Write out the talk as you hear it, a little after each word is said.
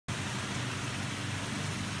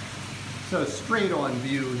So straight on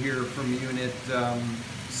view here from unit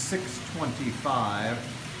 625,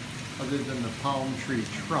 other than the palm tree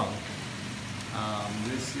trunk.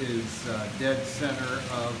 This is dead center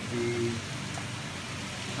of the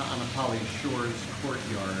Ka'anapali Shores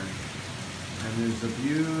courtyard. And there's a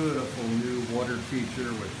beautiful new water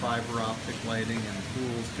feature with fiber optic lighting and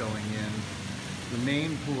pools going in. The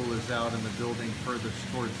main pool is out in the building furthest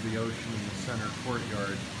towards the ocean in the center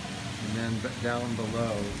courtyard. And then down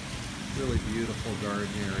below, really beautiful garden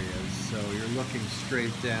areas. So you're looking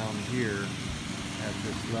straight down here at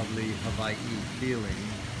this lovely Hawaii feeling.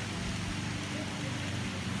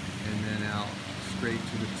 And then out straight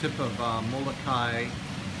to the tip of Molokai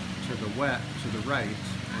to the right,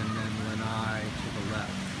 and then Lanai to the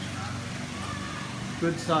left.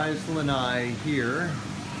 Good sized Lanai here.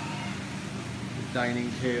 The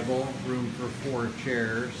dining table, room for 4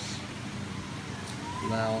 chairs,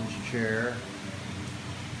 lounge chair,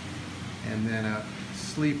 and then a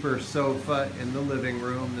sleeper sofa in the living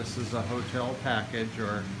room. This is a hotel package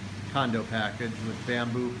or condo package with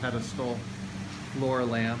bamboo pedestal, floor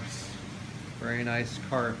lamps, very nice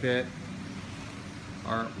carpet,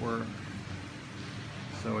 artwork.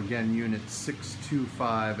 So again, unit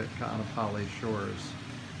 625 at Ka'anapali Shores.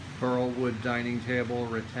 Pearl wood dining table,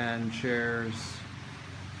 rattan chairs,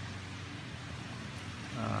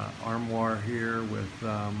 armoire here with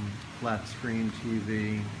flat screen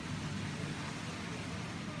TV.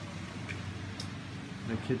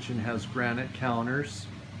 The kitchen has granite counters.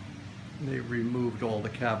 They removed all the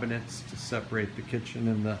cabinets to separate the kitchen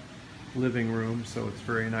and the living room, so it's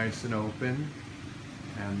very nice and open.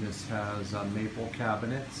 And this has maple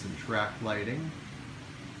cabinets and track lighting,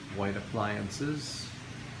 white appliances,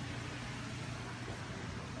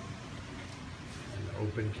 an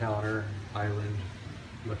open counter island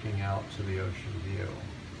looking out to the ocean view.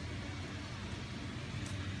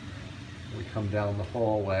 We come down the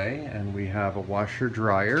hallway and we have a washer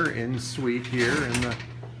dryer in suite here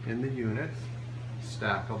in the unit,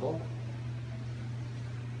 stackable.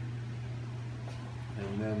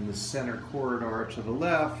 And then the center corridor to the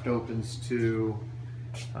left opens to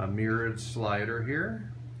a mirrored slider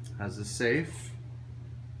here, has a safe,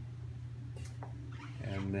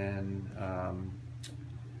 and then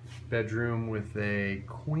bedroom with a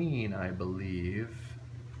queen, I believe,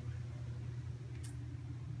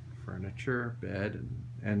 furniture, bed, and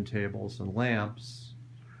end tables and lamps.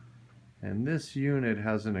 And this unit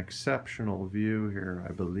has an exceptional view here,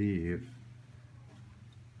 I believe.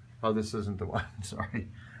 Oh, this isn't the one, sorry.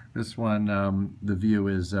 This one, the view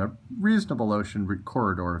is a reasonable ocean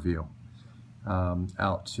corridor view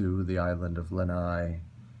out to the island of Lanai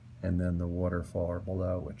and then the waterfall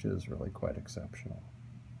below, which is really quite exceptional.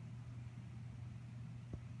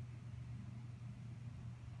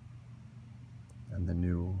 And the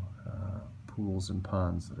new pools and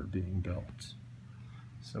ponds that are being built.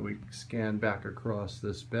 So we scan back across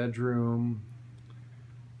this bedroom.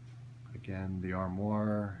 Again, the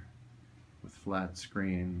armoire with flat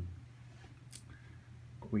screen,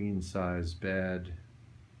 queen size bed,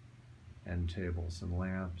 end tables and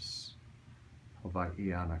lamps,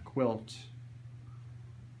 Hawaiiana quilt,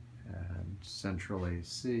 and central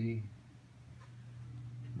AC,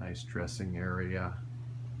 nice dressing area,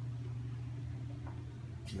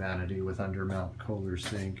 vanity with undermount Kohler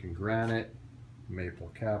sink and granite, maple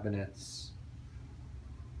cabinets,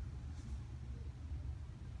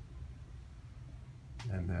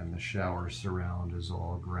 and then the shower surround is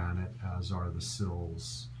all granite, as are the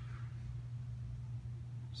sills.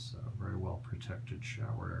 So very well protected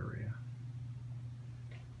shower area.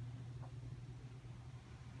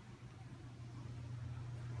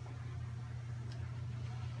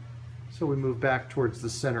 So we move back towards the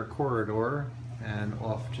center corridor, and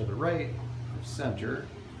off to the right of center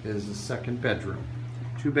is the second bedroom.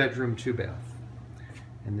 2 bedroom, 2 bath.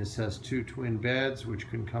 And this has 2 twin beds which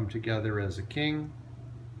can come together as a king.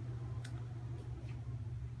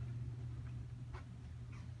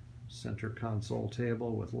 Center console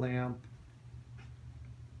table with lamp.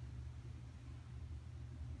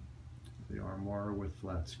 The armoire with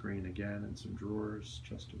flat screen again and some drawers,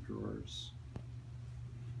 chest of drawers.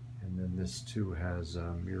 And then this too has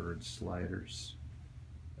mirrored sliders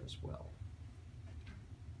as well.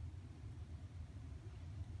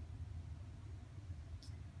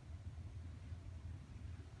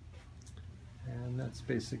 And that's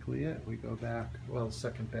basically it. We go back, well,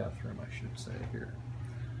 second bathroom I should say here.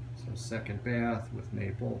 So second bath with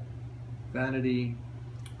maple vanity,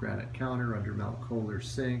 granite counter, undermount Kohler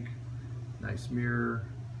sink, nice mirror,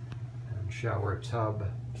 and shower tub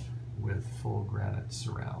with full granite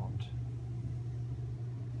surround.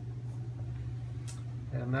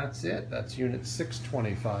 And that's it. That's Unit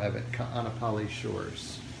 625 at Ka'anapali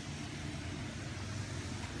Shores.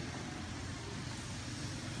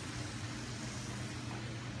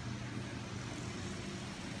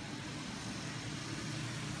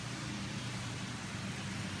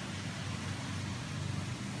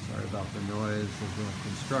 Sorry about the noise of the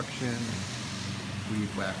construction and weed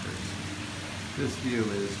whackers. This view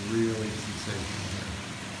is really sensational.